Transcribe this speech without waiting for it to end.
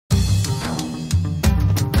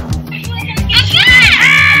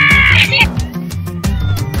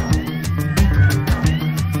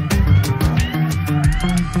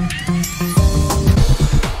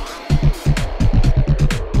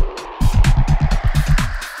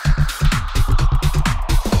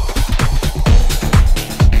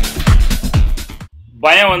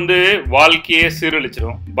பயம் வந்து வாழ்க்கையே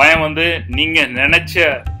சீரழிச்சிடும். பயம் வந்து நீங்க நினைச்ச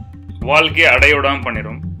வாழ்க்கையை அடையோடாம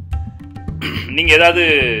பண்ணிடும். நீங்க ஏதாவது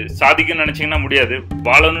சாதிக்கணும்னு நினைச்சீங்கன்னா முடியாது,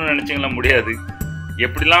 வாழணும்னு நினைச்சீங்கன்னா முடியாது,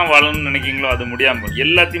 எப்படிலாம் வாழணும்னு நினைக்கிறீங்களோ அது முடியாம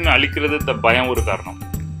எல்லாத்தையுமே அழிக்கிறது இந்த பயம் ஒரு காரணம்.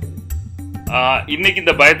 இன்னைக்கு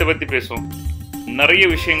இந்த பயத்தை பத்தி பேசுவோம். நிறைய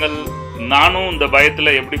விஷயங்கள் நானும் இந்த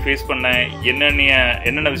பயத்துல எப்படி ஃபேஸ் பண்ணேன்,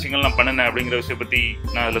 என்னென்ன விஷயங்கள் நான் பண்ணினேன் அப்படிங்கிற விஷயம் பத்தி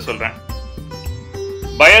நான் அதில் சொல்றேன்.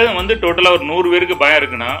 பயம் வந்து டோட்டலா ஒரு 100 பேருக்கு பயம்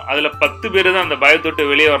இருக்குன்னா அதுல 10 பேர் தான் அந்த பயத்தொட்டு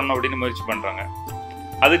வெளியே வரணும் அப்படின்னு முயற்சி பண்றாங்க.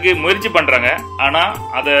 அதுக்கு முயற்சி பண்றாங்க, ஆனா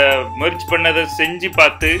அதை முயற்சி பண்ணதை செஞ்சு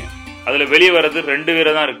பார்த்து அதுல வெளியே வர்றது 2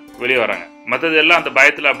 பேரை தான் வெளியே வராங்க. மற்றது எல்லாம் அந்த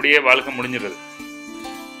பயத்துல அப்படியே வாழ்க்கை முடிஞ்சிருது.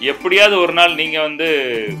 எப்படியாவது ஒரு நாள் நீங்க வந்து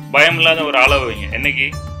பயம் இல்லாத ஒரு ஆளை வைங்க. என்னைக்கு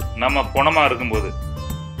நம்ம பணமா இருக்கும்போது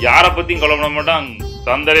யாரை பத்தியும் கொலை பண்ண மாட்டோம்,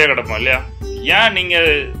 தந்தரையா கிடப்போம் இல்லையா? ஏன் நீங்க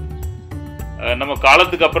நம்ம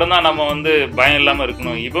காலத்துக்கு அப்புறம் தான் நம்ம வந்து பயம் இல்லாம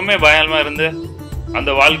இருக்கணும்? இப்பவுமே பயம் இல்லாம இருந்து அந்த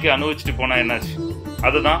வாழ்க்கையை அனுபவிச்சுட்டு போனா என்னாச்சு?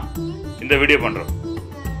 அதுதான் இந்த வீடியோ பண்றோம்.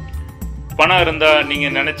 பணம் இருந்தா நீங்க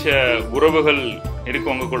நினைச்ச உறவுகள்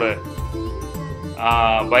இருக்கு உங்க கூட.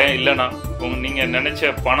 பயம் இல்லைன்னா நீங்க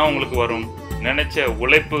நினைச்ச பணம் உங்களுக்கு வரும், நினைச்ச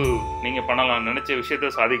உழைப்பு நீங்க பண்ணலாம், நினைச்ச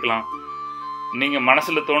விஷயத்த சாதிக்கலாம், நீங்க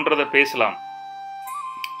மனசுல தோன்றதை பேசலாம்,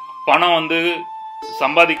 பணம் வந்து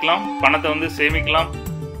சம்பாதிக்கலாம், பணத்தை வந்து சேமிக்கலாம்,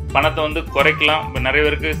 பணத்தை வந்து குறைக்கலாம். இப்போ நிறைய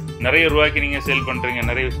பேருக்கு நிறைய ரூபாய்க்கு நீங்கள் சேல் பண்ணுறீங்க,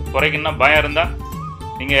 நிறைய குறைக்கணும்னா பயம் இருந்தால்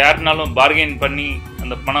நீங்கள் யாருனாலும் பார்கெயின் பண்ணி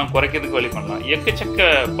அந்த பணம் குறைக்கிறதுக்கு வழி பண்ணலாம். எக்கச்சக்க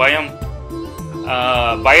பயம்,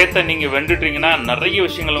 பயத்தை நீங்கள் வென்றுட்டீங்கன்னா நிறைய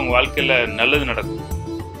விஷயங்கள் உங்கள் வாழ்க்கையில் நல்லது நடக்கும்.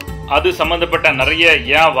 அது சம்மந்தப்பட்ட நிறைய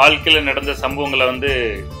என் வாழ்க்கையில் நடந்த சம்பவங்களை வந்து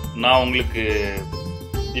நான் உங்களுக்கு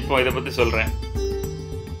இப்போ இதை பற்றி சொல்கிறேன்.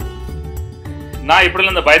 நான்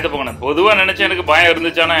இப்படிலாம் இந்த பயத்தை போகணும். பொதுவாக நினைச்சேன் எனக்கு பயம்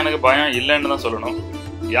இருந்துச்சானா எனக்கு பயம் இல்லைன்னு தான் சொல்லணும்.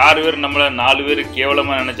 யார் பேர் நம்மளை 4 பேர்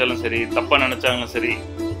கேவலமாக நினைச்சாலும் சரி, தப்பாக நினைச்சாலும் சரி,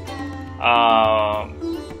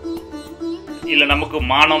 இல்லை நமக்கு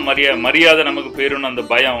மானம் மரியாதை நமக்கு போயிடும் அந்த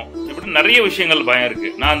பயம், இப்படி நிறைய விஷயங்கள் பயம் இருக்கு.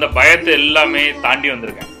 நான் அந்த பயத்தை எல்லாமே தாண்டி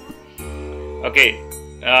வந்திருக்கேன். ஓகே,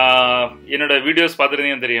 என்னோட வீடியோஸ்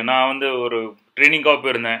பார்த்துருந்தீங்கன்னு தெரியும். நான் வந்து ஒரு ட்ரைனிங்காக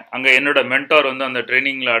போயிருந்தேன். அங்கே என்னோட மென்டார் வந்து அந்த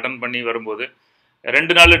ட்ரைனிங்கில் அட்டன் பண்ணி வரும்போது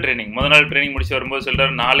 2 நாள் ட்ரைனிங், முதல் நாள் ட்ரைனிங் முடிச்சு வரும்போது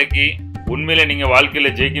சொல்றாரு, நாளைக்கு உண்மையிலே நீங்க வாழ்க்கையில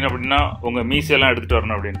ஜெயிக்கணும் அப்படின்னா உங்க மீசையெல்லாம் எடுத்துட்டு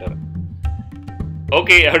வரணும் அப்படின்ட்டாரு.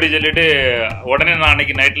 ஓகே அப்படின்னு சொல்லிட்டு உடனே நான்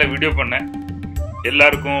அன்னைக்கு நைட்ல வீடியோ பண்ணேன்,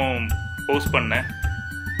 எல்லாருக்கும் போஸ்ட் பண்ணேன்.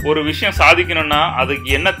 ஒரு விஷயம் சாதிக்கணும்னா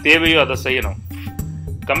அதுக்கு என்ன தேவையோ அதை செய்யணும்.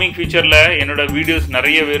 கம்மிங் ஃபியூச்சர்ல என்னோட வீடியோஸ்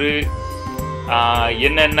நிறைய பேர்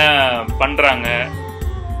என்னென்ன பண்றாங்க,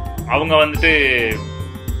 அவங்க வந்துட்டு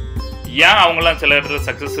ஏன் அவங்களாம் சில இடத்துல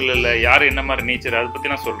சக்ஸஸ்ஃபுல் இல்லை, யார் என்ன மாதிரி நேச்சர், அதை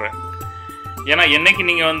பற்றி நான் சொல்கிறேன். ஏன்னா என்னைக்கு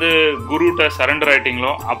நீங்கள் வந்து குருகிட்ட சரண்டர்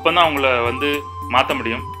ஆகிட்டீங்களோ அப்போ தான் அவங்கள வந்து மாற்ற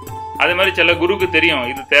முடியும். அதே மாதிரி சில குருக்கு தெரியும்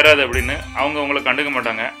இது தேராது அப்படின்னு, அவங்க உங்களை கண்டுக்க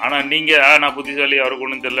மாட்டாங்க. ஆனால் நீங்கள் நான் புத்திசாலி, அவருக்கு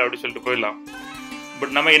ஒன்றும் தெரியல அப்படின்னு சொல்லிட்டு போயிடலாம்.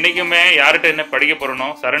 பட் நம்ம என்றைக்குமே யார்கிட்ட என்ன படிக்க போகிறோனோ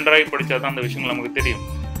சரண்டராகி படித்தா தான் அந்த விஷயங்கள் நமக்கு தெரியும்.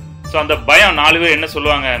 ஸோ அந்த பயம் 4 பேர் என்ன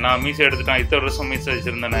சொல்லுவாங்க, நான் மீசை எடுத்துட்டேன், இத்தனை வருஷம் மீசை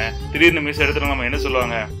வச்சுருந்தேனே, திடீர்னு மீசை எடுத்துட்டோம், நம்ம என்ன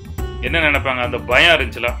சொல்லுவாங்க, என்ன நினைப்பாங்க? அந்த பயம்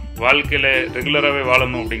இருந்துச்சுல வாழ்க்கையில ரெகுலராகவே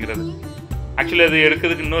வாழணும் அப்படிங்கிறது. ஆக்சுவலி அது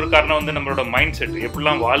எடுக்கிறதுக்கு இன்னொரு காரணம் வந்து நம்மளோட மைண்ட் செட்.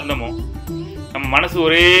 எப்படிலாம் வாழ்ந்தோமோ நம்ம மனசு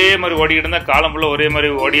ஒரே மாதிரி ஓடிக்கிட்டு இருந்தால் காலம் ஃபுல்லாக ஒரே மாதிரி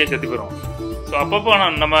ஓடியே செத்து போயிடும். ஸோ அப்பப்போ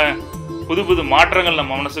நம்ம புது புது மாற்றங்கள்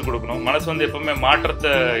நம்ம மனசுக்கு கொடுக்கணும். மனசு வந்து எப்பவுமே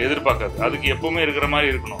மாற்றத்தை எதிர்பார்க்காது, அதுக்கு எப்பவுமே இருக்கிற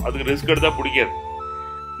மாதிரி இருக்கணும். அதுக்கு ரிஸ்க் எடுத்தால் பிடிக்காது,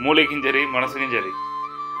 மூளைக்கும் சரி மனசுக்கும் சரி.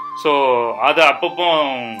 ஸோ அதை அப்பப்போ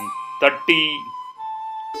தட்டி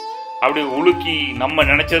அப்படி உலுக்கி நம்ம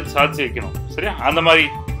நினைச்சது சாதிச்சு வைக்கணும். சரியா? அந்த மாதிரி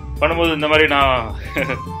பண்ணும்போது இந்த மாதிரி நான்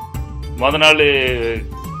முதல் நாள்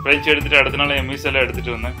ஃப்ரெஞ்ச் எடுத்துட்டு அடுத்த நாள் என் மீசெல்லாம்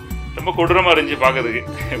எடுத்துட்டு வந்தேன். ரொம்ப கொடூரமாக இருந்துச்சு பார்க்கறதுக்கு.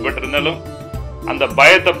 பட் இருந்தாலும் அந்த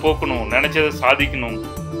பயத்தை போக்கணும், நினைச்சதை சாதிக்கணும்,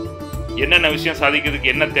 என்னென்ன விஷயம்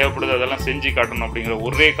சாதிக்கிறதுக்கு என்ன தேவைப்படுது அதெல்லாம் செஞ்சு காட்டணும் அப்படிங்கிற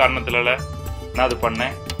ஒரே காரணத்தினால நான் அது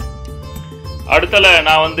பண்ணேன். அடுத்தால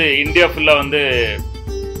நான் வந்து இந்தியா ஃபுல்லாக வந்து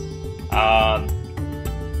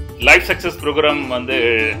லைஃப் சக்ஸஸ் ப்ரோக்ராம் வந்து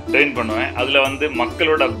ட்ரெயின் பண்ணுவேன். அதில் வந்து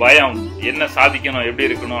மக்களோட பயம் என்ன சாதிக்கணும், எப்படி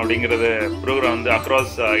இருக்கணும் அப்படிங்கிறத ப்ரோக்ராம் வந்து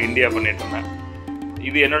அக்ராஸ் இந்தியா பண்ணிட்டு இருந்தேன்.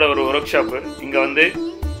 இது என்னோட ஒரு ஒர்க் ஷாப்பு. இங்கே வந்து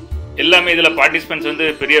எல்லாமே இதில் பார்ட்டிசிபென்ட்ஸ் வந்து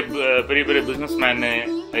பெரிய பெரிய பெரிய பிஸ்னஸ் மேனு,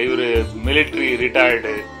 இவர் மிலிட்ரி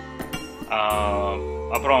ரிட்டையர்டு,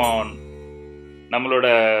 அப்புறம் நம்மளோட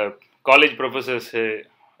காலேஜ் ப்ரொஃபஸர்ஸு,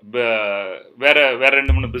 வேற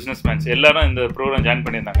 2-3 பிஸ்னஸ் மேன்ஸ் எல்லாரும் இந்த ப்ரோக்ராம் ஜாயின்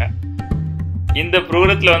பண்ணியிருந்தாங்க. இந்த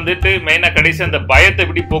ப்ரோக்ராத்தில் வந்துட்டு மெயினாக கடைசி அந்த பயத்தை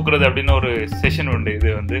எப்படி போக்குறது அப்படின்னு ஒரு செஷன் உண்டு. இது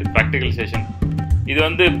வந்து ப்ராக்டிக்கல் செஷன். இது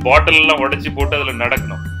வந்து பாட்டிலெல்லாம் உடச்சி போட்டு அதில்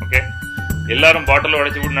நடக்கணும். ஓகே, எல்லாரும் பாட்டில்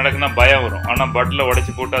உடச்சி போட்டு நடக்குன்னா பயம் வரும். ஆனால் பாட்டில்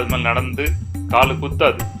உடச்சி போட்டு அது மாதிரி நடந்து காலு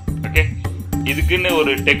குத்தாது. ஓகே, இதுக்குன்னு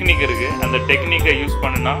ஒரு டெக்னிக் இருக்குது. அந்த டெக்னிக்கை யூஸ்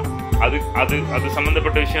பண்ணுனா அது அது அது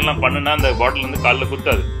சம்பந்தப்பட்ட விஷயம்லாம் பண்ணுனா அந்த பாட்டில் வந்து காலில்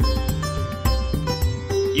குத்தாது.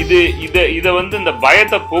 இத வந்து இந்த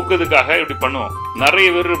பயத்தை போக்குறதுக்காக இப்படி பண்ணுவோம். நிறைய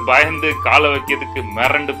பேர் பயந்து காலை வைக்கிறதுக்கு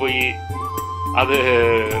மிரண்டு போய் அது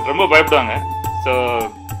ரொம்ப பயப்படுவாங்க. ஸோ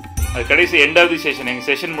அது கடைசி எண்டாவது செஷன், எங்கள்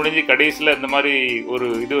செஷன் முடிஞ்சு கடைசியில் இந்த மாதிரி ஒரு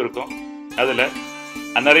இது இருக்கும். அதில்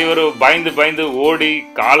நிறைய பேர் பயந்து பயந்து ஓடி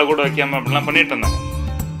காலை கூட வைக்காம அப்படிலாம் பண்ணிட்டு இருந்தாங்க.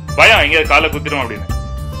 பயம் எங்கேயாவது காலை குத்திரும் அப்படின்னு.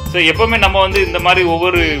 ஸோ எப்பவுமே நம்ம வந்து இந்த மாதிரி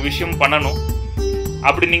ஒவ்வொரு விஷயமும் பண்ணணும்.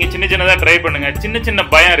 அப்படி நீங்கள் சின்ன சின்னதாக ட்ரை பண்ணுங்க. சின்ன சின்ன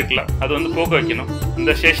பயம் இருக்குல்ல, அது வந்து போக்க வைக்கணும்.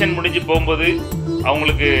 இந்த செஷன் முடிஞ்சு போகும்போது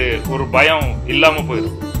அவங்களுக்கு ஒரு பயம் இல்லாமல்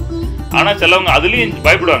போயிடும். ஆனால் சிலவங்க அதுலேயும்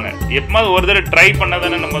பயப்படுவாங்க. எப்போது ஒரு தடவை ட்ரை பண்ணால்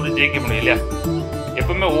தானே நம்ம வந்து ஜெயிக்க முடியும் இல்லையா?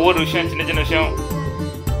 எப்பவுமே ஒவ்வொரு விஷயம் சின்ன சின்ன விஷயம்.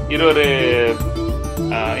 இவர் ஒரு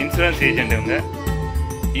இன்சூரன்ஸ் ஏஜென்ட்,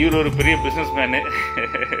 இவர் ஒரு பெரிய பிஸ்னஸ் மேனு.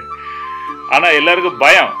 ஆனால் எல்லாருக்கும்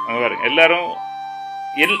பயம். எல்லாரும்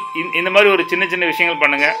இந்த மாதிரி ஒரு சின்ன சின்ன விஷயங்கள்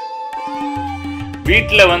பண்ணுங்க.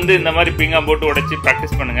 வீட்டில் வந்து இந்த மாதிரி பிங்கா போட்டு உடைச்சி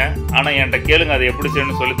ப்ராக்டிஸ் பண்ணுங்க. ஆனால் என்கிட்ட கேளுங்க, அதை எப்படி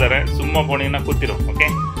செய்யணும்னு சொல்லித்தரேன். சும்மா போனீங்கன்னா குத்திரும். ஓகே,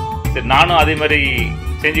 சரி, நானும் அதே மாதிரி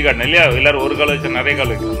செஞ்சு காட்டினேன் இல்லையா? எல்லாரும் ஒரு கால் வச்சா நிறைய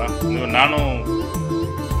கால் வைக்கலாம் தான். நானும்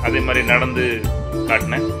அதே மாதிரி நடந்து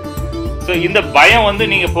காட்டினேன். ஸோ இந்த பயம் வந்து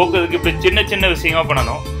நீங்கள் போக்குறதுக்கு இப்படி சின்ன சின்ன விஷயமா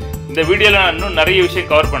பண்ணணும். இந்த வீடியோவில் நான் இன்னும் நிறைய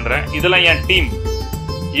விஷயம் கவர் பண்ணுறேன். இதெல்லாம் என் டீம்.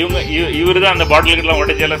 இவர் தான் அந்த பாட்டில்கெல்லாம்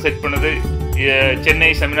உடைச்செல்லாம் செட் பண்ணது. சென்னை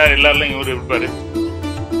செமினார் எல்லாரும் இவர் இருப்பார்.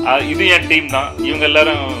 இது என் டீம் தான். இவங்க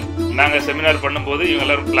எல்லாரும் நாங்கள் செமினார் பண்ணும்போது இவங்க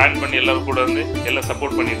எல்லாரும் பிளான் பண்ணி எல்லாரும் கூட வந்து எல்லாம்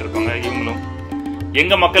சப்போர்ட் பண்ணிட்டு இருப்பாங்க. இவங்களும்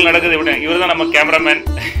எங்கள் மக்கள் நடக்குது விட இவர் தான் நம்ம கேமராமேன்.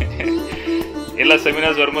 எல்லா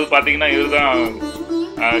செமினார்ஸ் வரும்போது பார்த்தீங்கன்னா இவர் தான்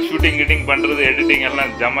ஷூட்டிங் கிட்டிங் பண்ணுறது, எடிட்டிங்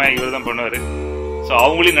எல்லாம் ஜமா இவர் தான் பண்ணுவார். ஸோ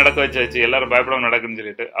அவங்களையும் நடக்க வச்சாச்சு. எல்லாரும் பயப்படாமல் நடக்குன்னு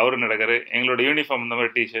சொல்லிட்டு அவரும் நடக்காரு. எங்களோட யூனிஃபார்ம் இந்த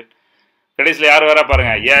மாதிரி டிஷர்ட். கடைசியில் யார் வரா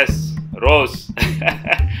பாருங்க, எஸ் ரோஸ்.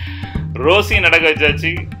 ரோஸையும் நடக்க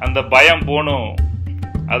வச்சாச்சு. அந்த பயம் போகணும்.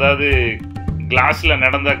 அதாவது கிளாஸ்ல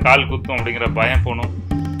நடந்த கால் குத்தும் அப்படிங்கிற பயம் போகணும்.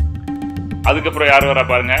 அதுக்கப்புறம் யார் வரா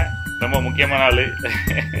பாருங்க, ரொம்ப முக்கியமான ஆளு.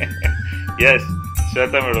 S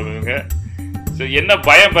Shweta madam. இவங்க ஸோ என்ன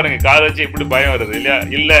பயம் பாருங்க, கால் வச்சு எப்படி பயம் வருது இல்லையா?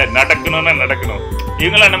 இல்லை நடக்கணும்னா நடக்கணும்.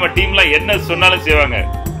 இவங்களாம் நம்ம டீம்ல என்ன சொன்னாலும் செய்வாங்க.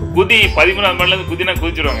 குதி 13ஆம் மணிலேருந்து குதினா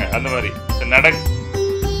குதிச்சிருவாங்க. அந்த மாதிரி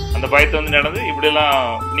அந்த பயத்தை வந்து நடந்து இப்படியெல்லாம்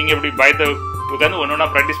நீங்க இப்படி பயத்தை உட்காந்து ஒன்று ஒன்றா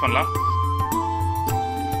ப்ராக்டிஸ் பண்ணலாம்.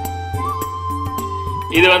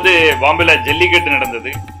 இது வந்து பாம்பேல ஜல்லிக்கட்டு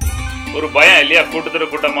நடந்தது. ஒரு பயம் இல்லையா?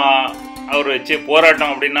 கூட்டமா அவர் வச்சு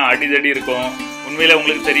போராட்டம் அப்படின்னா அடிதடி இருக்கும். உண்மையில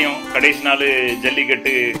உங்களுக்கு தெரியும் கடைசி நாள்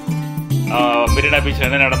ஜல்லிக்கட்டு மெரினா பீச்ல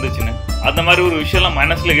என்ன நடந்துச்சுன்னு. அந்த மாதிரி ஒரு விஷயம்லாம்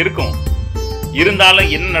மனசுல இருக்கும்.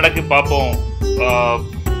 இருந்தாலும் என்ன நடக்கு பார்ப்போம்,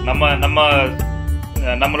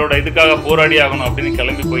 நம்மளோட இதுக்காக போராடி ஆகணும் அப்படின்னு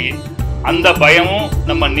கிளம்பி போய் அந்த பயமும்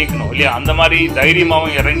நம்ம நீக்கணும் இல்லையா? அந்த மாதிரி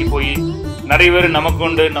தைரியமாகவும் இறங்கி போய் நிறைய பேர் நமக்கு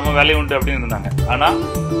உண்டு நம்ம வேலை உண்டு அப்படின்னு இருந்தாங்க. ஆனா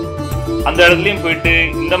அந்த இடத்துலயும் போயிட்டு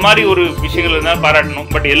இந்த மாதிரி ஒரு விஷயங்கள் இருந்தால் பாராட்டணும்.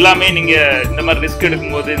 பட் எல்லாமே நீங்க இந்த மாதிரி ரிஸ்க்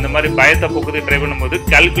எடுக்கும்போது, இந்த மாதிரி பயத்தை போக்குறது ட்ரை பண்ணும்போது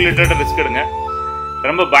கால்குலேட்டட் ரிஸ்க் எடுங்க.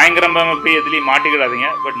 ரொம்ப பயங்கரமாக போய் எதுலையும் மாட்டிக்கிடாதீங்க.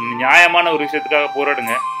 பட் நியாயமான ஒரு விஷயத்துக்காக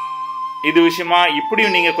போராடுங்க. இது விஷயமா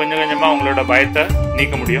இப்படியும் நீங்க கொஞ்சம் கொஞ்சமா உங்களோட பயத்தை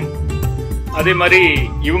நீக்க முடியும். அதே மாதிரி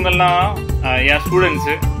இவங்கெல்லாம் என்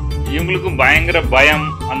ஸ்டூடெண்ட்ஸு, இவங்களுக்கும் பயங்கர பயம்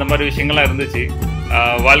அந்த மாதிரி விஷயங்கள்லாம் இருந்துச்சு.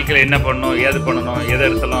 வாழ்க்கையில் என்ன பண்ணணும், ஏது பண்ணணும், எதை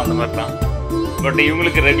எடுத்தலாம் அந்த மாதிரி தான். பட்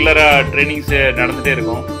இவங்களுக்கு ரெகுலராக ட்ரைனிங்ஸ் நடந்துகிட்டே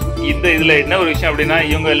இருக்கும். இதில் என்ன ஒரு விஷயம் அப்படின்னா,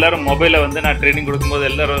 இவங்க எல்லாரும் மொபைலில் வந்து நான் ட்ரைனிங் கொடுக்கும்போது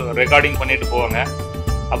எல்லாரும் ரெக்கார்டிங் பண்ணிட்டு போவாங்க.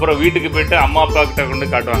 அப்புறம் வீட்டுக்கு போயிட்டு அம்மா அப்பா கிட்ட கொண்டு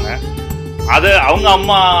காட்டுவாங்க. அதை அவங்க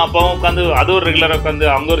அம்மா அப்பாவும் உட்காந்து அது ஒரு ரெகுலராக உட்காந்து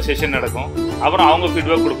அவங்க ஒரு செஷன் நடக்கும். அப்புறம் அவங்க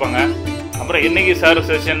ஃபீட்பேக் கொடுப்பாங்க. அப்புறம் என்னைக்கு சார்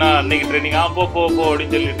செஷனா அன்னைக்கு ட்ரைனிங் போ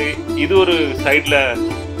அப்படின்னு சொல்லிட்டு இது ஒரு சைடில்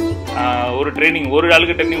ஒரு ட்ரைனிங், ஒரு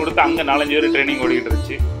ஆளுக்கு ட்ரைனிங் கொடுத்து அங்கே 4-5 பேர் ட்ரைனிங் ஓடிக்கிட்டு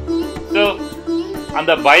இருந்துச்சு. ஸோ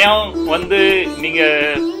அந்த பயம் வந்து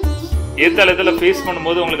நீங்கள் ஏத்தாளத்தில் ஃபேஸ்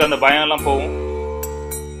பண்ணும்போது உங்களுக்கு அந்த பயம்லாம் போகும்.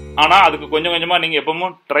 ஆனால் அதுக்கு கொஞ்சம் கொஞ்சமாக நீங்கள்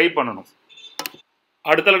எப்பவும் ட்ரை பண்ணணும்.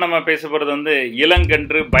 அடுத்தல நம்ம பேச போகிறது வந்து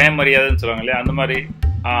இளங்கன்று பயமறியாதுன்னு சொல்லுவாங்க இல்லையா? அந்த மாதிரி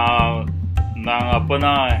நாங்கள் அப்போ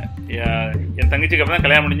தான் என் தங்கச்சிக்கு அப்போ தான்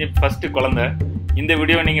கல்யாணம் முடிஞ்சு ஃபஸ்ட்டு குழந்தை. இந்த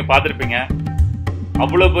வீடியோவை நீங்கள் பார்த்துருப்பீங்க.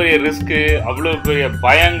 அவ்வளோ பெரிய ரிஸ்க்கு, அவ்வளோ பெரிய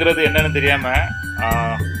பயங்கிறது என்னன்னு தெரியாமல்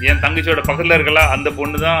என் தங்கச்சியோட பக்கத்தில் இருக்கலாம் அந்த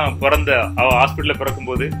பொண்ணு தான் அவள் ஹாஸ்பிட்டலில்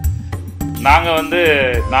பிறக்கும்போது நாங்கள் வந்து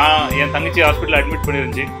என் தங்கச்சி ஹாஸ்பிட்டலில் அட்மிட்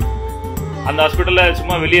பண்ணிருந்துச்சு. அந்த ஹாஸ்பிட்டலில்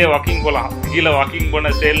சும்மா வெளியே வாக்கிங் போகலாம், கீழே வாக்கிங்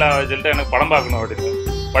போன ஸ்டைலாக சொல்லிட்டு எனக்கு படம் பார்க்கணும் அப்படின்னு.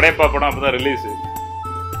 படையப்பா படம் அப்போ தான் ரிலீஸு.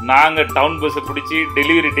 நாங்கள் டவுன் பஸ்ஸை பிடிச்சி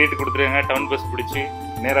டெலிவரி டேட் கொடுத்துருக்காங்க, டவுன் பஸ் பிடிச்சி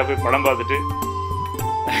நேராக போய் படம் பார்த்துட்டு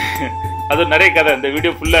அது நிறைய கதை. இந்த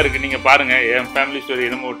வீடியோ ஃபுல்லாக இருக்குது, நீங்கள் பாருங்கள். என் ஃபேமிலி ஸ்டோரி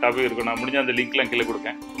என்னமோ ஒரு டாபிக் இருக்கும், நான் முடிஞ்ச அந்த லிங்க்லாம் கீழே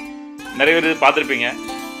கொடுக்கேன். நிறைய பேர் பார்த்துருப்பீங்க.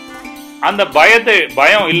 அந்த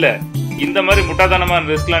பயம் இல்லை. இந்த மாதிரி முட்டாள்தனமான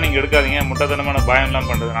ரிஸ்க்லாம் நீங்கள் எடுக்காதீங்க, முட்டாள்தனமான பயம்லாம்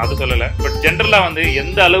பண்ணுறது நான் அது சொல்லலை. பட் ஜென்ரலாக வந்து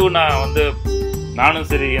எந்த அளவு நான் வந்து நானும்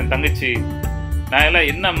சரி என் தங்கச்சி நான் எல்லாம்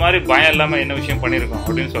என்ன மாதிரி பயம் இல்லாமல் என்ன விஷயம் பண்ணியிருக்கோம்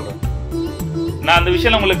அப்படின்னு சொல்கிறேன். நான் அந்த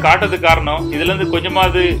விஷயம் உங்களுக்கு காட்டுறதுக்கு காரணம், இதுலேருந்து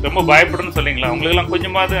கொஞ்சமாவது ரொம்ப பயப்படணும்னு சொல்லிங்களா, உங்களுக்கெல்லாம்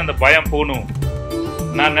கொஞ்சமாவது அந்த பயம் போகணும்.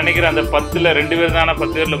 நான் நினைக்கிறேன் அந்த 10ல் 2 பேர் தானே,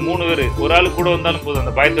 10 பேரில் 3 பேர் ஒரு ஆள் கூட வந்தாலும் போதும்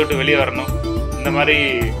அந்த பயத்தை விட்டு வெளியே வரணும். இந்த மாதிரி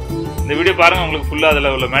இந்த வீடியோ பாருங்கள், உங்களுக்கு ஃபுல்லாக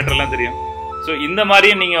அதில் உள்ள மேட்டர்லாம் தெரியும். ஸோ இந்த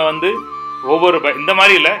மாதிரியும் நீங்கள் வந்து ஒவ்வொரு இந்த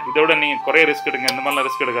மாதிரி இல்லை, இதோட நீங்கள் குறைய ரிஸ்க் எடுங்க. இந்த மாதிரிலாம்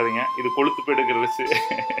ரிஸ்க் எடுக்காதீங்க, இது கொளுத்து போய் எடுக்கிற ரிஸ்க்.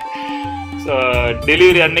 ஸோ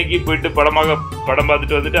டெலிவரி அன்னைக்கு போயிட்டு படம்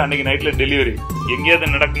பார்த்துட்டு வந்துட்டு அன்னைக்கு நைட்டில் டெலிவரி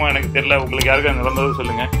எங்கேயாவது நடக்குமா எனக்கு தெரியல, உங்களுக்கு யாருக்காவது நடந்தது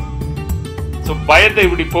சொல்லுங்கள். ஸோ பயத்தை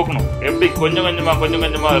இப்படி போக்கணும், எப்படி கொஞ்சம்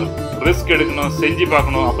கொஞ்சமாக ரிஸ்க் எடுக்கணும், செஞ்சு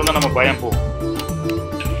பார்க்கணும், அப்போ தான் நம்ம பயம் போகும்.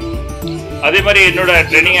 அதே மாதிரி என்னோட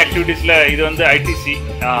ட்ரைனிங் ஆக்டிவிட்டீஸில் இது வந்து ஐடிசி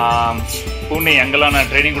பூனே அங்கெல்லாம் நான்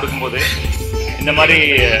ட்ரைனிங் கொடுக்கும்போது இந்த மாதிரி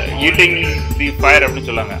ஈட்டிங் தி ஃபயர் அப்படின்னு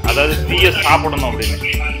சொல்லுவாங்க, அதாவது தீயை சாப்பிடணும் அப்படின்னு.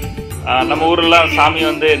 நம்ம ஊரெல்லாம் சாமி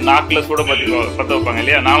வந்து நாக்கில் சூட பற்ற வைப்பாங்க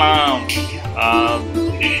இல்லையா, நான்லாம்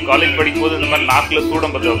காலேஜ் படிக்கும்போது இந்த மாதிரி நாக்கில்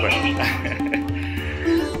சூடம் பற்ற வைப்பேன்,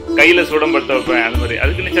 கையில் சூடம் பற்ற வைப்பேன். அந்த மாதிரி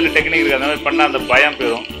அதுக்குன்னு சில டெக்னிக் இருக்குது, அந்த மாதிரி பண்ணால் அந்த பயம்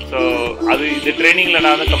போயிடும். ஸோ அது இது ட்ரைனிங்கில்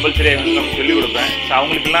நான் வந்து கம்பல்சரியாக இவங்களுக்கு சொல்லிக் கொடுப்பேன். ஸோ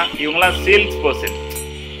அவங்களுக்குலாம் இவங்கெல்லாம் சேல்ஸ் பர்சன்,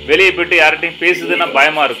 வெளியே போய்ட்டு யார்கிட்டையும் பேசுதுன்னா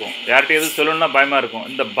பயமாக இருக்கும், யார்கிட்டையும் எதுவும் சொல்லணும்னா பயமாக இருக்கும்.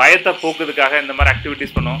 இந்த பயத்தை போக்குறதுக்காக இந்த மாதிரி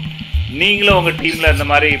ஆக்டிவிட்டீஸ் பண்ணுவோம். நீங்களும் உங்கள் டீமில் இந்த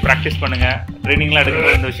மாதிரி ப்ராக்டிஸ் பண்ணுங்கள், ட்ரைனிங்லாம்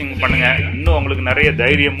எடுக்கும்போது இந்த விஷயம் பண்ணுங்கள். இன்னும் உங்களுக்கு நிறைய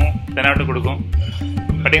தைரியமும் தெனாட்டும் கொடுக்கும்.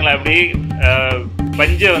 பார்த்தீங்களா, அப்படி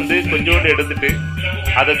பஞ்சை வந்து கொஞ்சோண்டு எடுத்துட்டு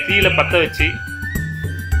அதை தீயில பற்ற வச்சு,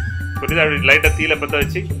 புரியுது, அப்படி லைட்டாக தீயில பற்ற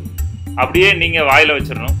வச்சு அப்படியே நீங்கள் வாயில்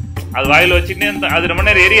வச்சிடணும். அது வாயில் வச்சுக்கிட்டே அது ரொம்ப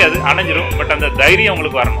நேரம் எரியாது, அணைஞ்சிடும். பட் அந்த தைரியம்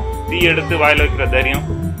உங்களுக்கு வரணும், தீ எடுத்து வாயில் வைக்கிற தைரியம்.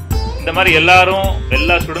 இந்த மாதிரி எல்லா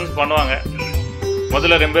ஸ்டூடெண்ட்ஸ் பண்ணுவாங்க.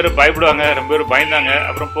 முதல்ல 2 பேர் பயப்படுவாங்க, 2 பேர் பயந்தாங்க,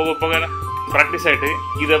 அப்புறம் போக போக ப்ராக்டிஸ் ஆகிட்டு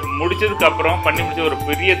இதை முடிச்சதுக்கு அப்புறம் பண்ணி முடிச்ச ஒரு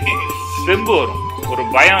பெரிய தெம்பு வரும், ஒரு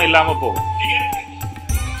பயம் இல்லாமல் போகும்.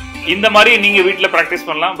 இந்த மாதிரி நீங்கள் வீட்டில் ப்ராக்டிஸ்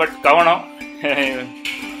பண்ணலாம். பட் கவனம்,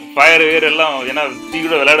 ஃபயர் எல்லாம் ஏன்னா தீ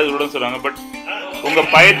கூட விளையாடுறதுன்னு சொல்லுவாங்க. பட் உங்கள்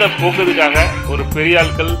பயத்தை போக்குறதுக்காக ஒரு பெரிய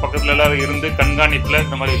ஆட்கள் பக்கத்தில் எல்லாரும் இருந்து கண்காணிப்பில்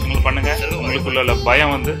இந்த மாதிரி விஷயங்கள் பண்ணுங்கள். உங்களுக்குள்ள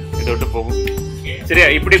பயம் வந்து இதை விட்டு போகும். சரியா,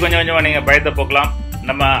 இப்படி கொஞ்சம் கொஞ்சமாக நீங்கள் பயத்தை போக்கலாம்.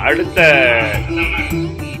 நம்ம அடுத்த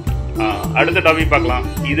டாபிக் பார்க்கலாம்.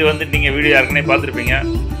 இது வந்து நீங்கள் வீடியோ யாருக்குன்னே பார்த்துருப்பீங்க.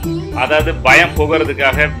 அதாவது பயம்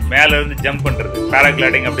போகிறதுக்காக மேலேருந்து ஜம்ப் பண்ணுறது,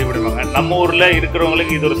 பேராகிளைடிங் அப்படி விடுவாங்க. நம்ம ஊரில்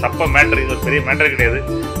இருக்கிறவங்களுக்கு இது ஒரு சப்ப மேட்டர், இது ஒரு பெரிய மேட்டர் கிடையாது.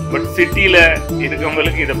 பட் சிட்டியில்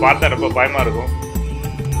இருக்கிறவங்களுக்கு இதை பார்த்தா ரொம்ப பயமாக இருக்கும்.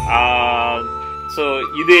 ஸோ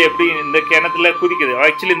இது எப்படி இந்த கிணத்துல குதிக்குது.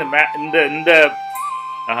 ஆக்சுவலி இந்த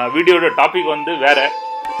வீடியோட டாபிக் வந்து வேற.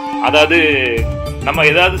 அதாவது நம்ம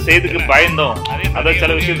ஏதாவது செய்யறதுக்கு பயந்தோம், அதாவது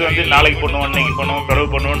சில விஷயத்தை வந்து நாளைக்கு பண்ணுவோம், இன்னைக்கு பண்ணுவோம், பிறகு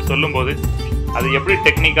பண்ணுவோம்னு சொல்லும்போது அது எப்படி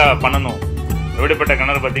டெக்னிக்காக பண்ணணும், எப்படிப்பட்ட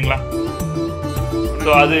கிணறு பார்த்தீங்களா. ஸோ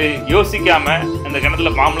அது யோசிக்காம, இந்த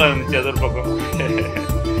கிணத்துல மாம்பழம் இருந்துச்சு அது ஒரு பக்கம்,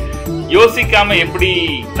 யோசிக்காம எப்படி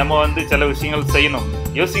நம்ம வந்து சில விஷயங்கள் செய்யணும்.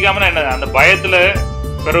 யோசிக்காம என்ன, அந்த பயத்துல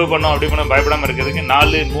பிறகு பண்ணோம் அப்படி பண்ண பயப்படாமல் இருக்கிறதுக்கு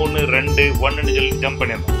 4, 3, 2, 1ன்னு சொல்லி ஜம்ப்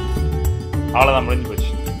பண்ணியிருந்தோம். அவ்வளோதான், முடிஞ்சு போச்சு.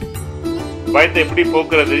 பயத்தை எப்படி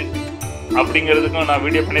போக்குறது அப்படிங்கிறதுக்கும் நான்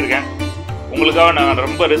வீடியோ பண்ணியிருக்கேன். உங்களுக்காக நான்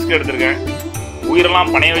ரொம்ப ரிஸ்க் எடுத்திருக்கேன்,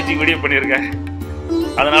 உயிரெல்லாம் பணைய வச்சு வீடியோ பண்ணியிருக்கேன்.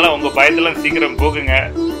 அதனால் உங்கள் பயத்தெல்லாம் சீக்கிரம் போக்குங்க.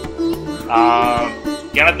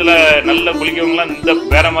 கிணத்துல நல்ல குளிக்கவங்களாம் இந்த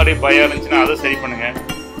வேற மாதிரி பயம் இருந்துச்சுன்னா அதை சரி பண்ணுங்க.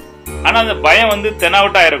 ஆனால் அந்த பயம் வந்து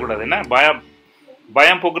தெனாவட்டாக ஆயிடக்கூடாது. என்ன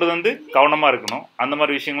பயம் போக்குறது வந்து கவனமாக இருக்கணும். அந்த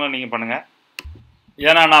மாதிரி விஷயங்களும் நீங்கள் பண்ணுங்கள்.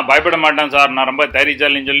 ஏன்னா நான் பயப்பட மாட்டேன் சார், நான் ரொம்ப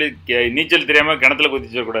தைரியசாலின்னு சொல்லி நீச்சல் தெரியாமல் கிணத்துல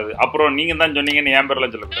குதிச்சிடக்கூடாது. அப்புறம் நீங்கள் தான் சொன்னீங்கன்னு என்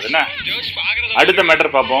பேரெல்லாம் சொல்லக்கூடாது. என்ன, அடுத்த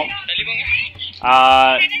மேட்டர் பார்ப்போம்.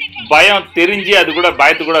 பயம் தெரிஞ்சு அது கூட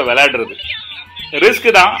பயத்து கூட விளையாடுறது ரிஸ்க்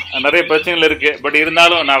தான், நிறைய பிரச்சனைகள் இருக்குது. பட்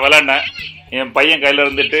இருந்தாலும் நான் விளையாண்டேன். என் பையன் கையில்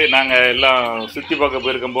இருந்துட்டு நாங்கள் எல்லாம் சுற்றி பார்க்க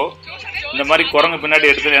போயிருக்கும்போ இந்த மாதிரி குரங்கு பின்னாடி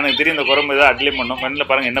எடுத்து, எனக்கு தெரியும் இந்த குரங்கு ஏதாவது அட்லி பண்ணும், மண்ணில்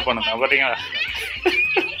பாருங்கள் என்ன பண்ணணும் பார்த்தீங்களா,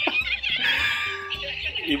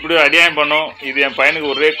 இப்படி அநியாயம் பண்ணோம். இது என்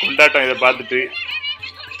பையனுக்கு ஒரே கொண்டாட்டம். இதை பார்த்துட்டு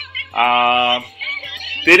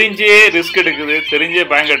தெரிஞ்சே ரிஸ்க் எடுக்குது, தெரிஞ்சே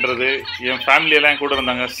பயம் கட்டுறது. என் ஃபேமிலியெல்லாம் கூட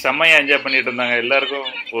இருந்தாங்க, செம்மையாக என்ஜாய் பண்ணிட்டு இருந்தாங்க. எல்லாருக்கும்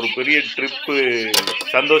ஒரு பெரிய ட்ரிப்பு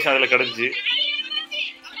சந்தோஷம் அதில் கிடச்சி.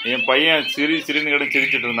 என் பையன் சிரின்னு கிட்ட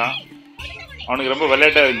சிரிச்சுட்டு இருந்தான். அவனுக்கு ரொம்ப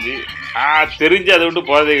விளையாட்டாக இருந்துச்சு. தெரிஞ்சு அதை விட்டு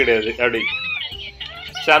போகிறதே கிடையாது அப்படி.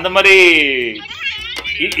 ஸோ அந்த மாதிரி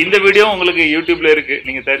இந்த வீடியோ உங்களுக்கு யூடியூப்பில் இருக்குது,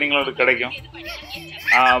 நீங்கள் தேடிங்களோட கிடைக்கும்.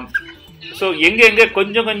 ஸோ எங்கே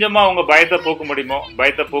கொஞ்சம் கொஞ்சமாக உங்கள் பயத்தை போக்க முடியுமோ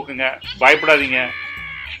பயத்தை போக்குங்க, பயப்படாதீங்க.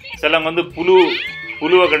 சிலவங்க வந்து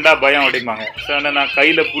புழுவை கண்டா பயம் அப்படிம்பாங்க. ஸோ நான்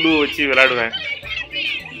கையில் புழு வச்சு விளையாடுவேன்.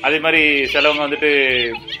 அதே மாதிரி சிலவங்க வந்துட்டு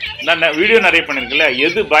நான் வீடியோ நிறைய பண்ணியிருக்கேன்ல,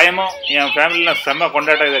 எது பயமோ என் ஃபேமிலியில் செம்ம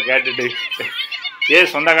கொண்டாட்டம் இதை கேட்டுட்டு,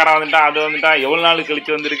 சொந்தக்காரன் வந்துட்டான் அது வந்துட்டான் எவ்வளோ நாள்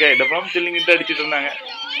கழிச்சு வந்திருக்கேன் இடப்பறம் சில்லிங்கிட்டு அடிச்சுட்டு இருந்தாங்க.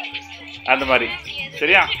 அந்த மாதிரி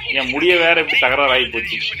சரியா, என் முடிய வேற இப்படி தகராறு ஆகி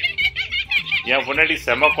போச்சு. என் பொண்டாட்டி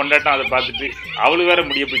செம்ம கொண்டாட்டம் அதை பார்த்துட்டு அவளு வேற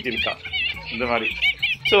முடிய பிடிச்சிருக்கான் இந்த மாதிரி.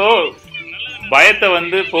 ஸோ பயத்தை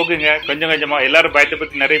வந்து போக்குங்க கொஞ்சம் கொஞ்சமாக. எல்லாரும் பயத்தை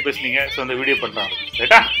பற்றி நிறைய பேசுனீங்க. ஸோ அந்த வீடியோ பண்ணுறாங்க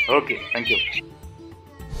ரைட்டா. Okay, thank you.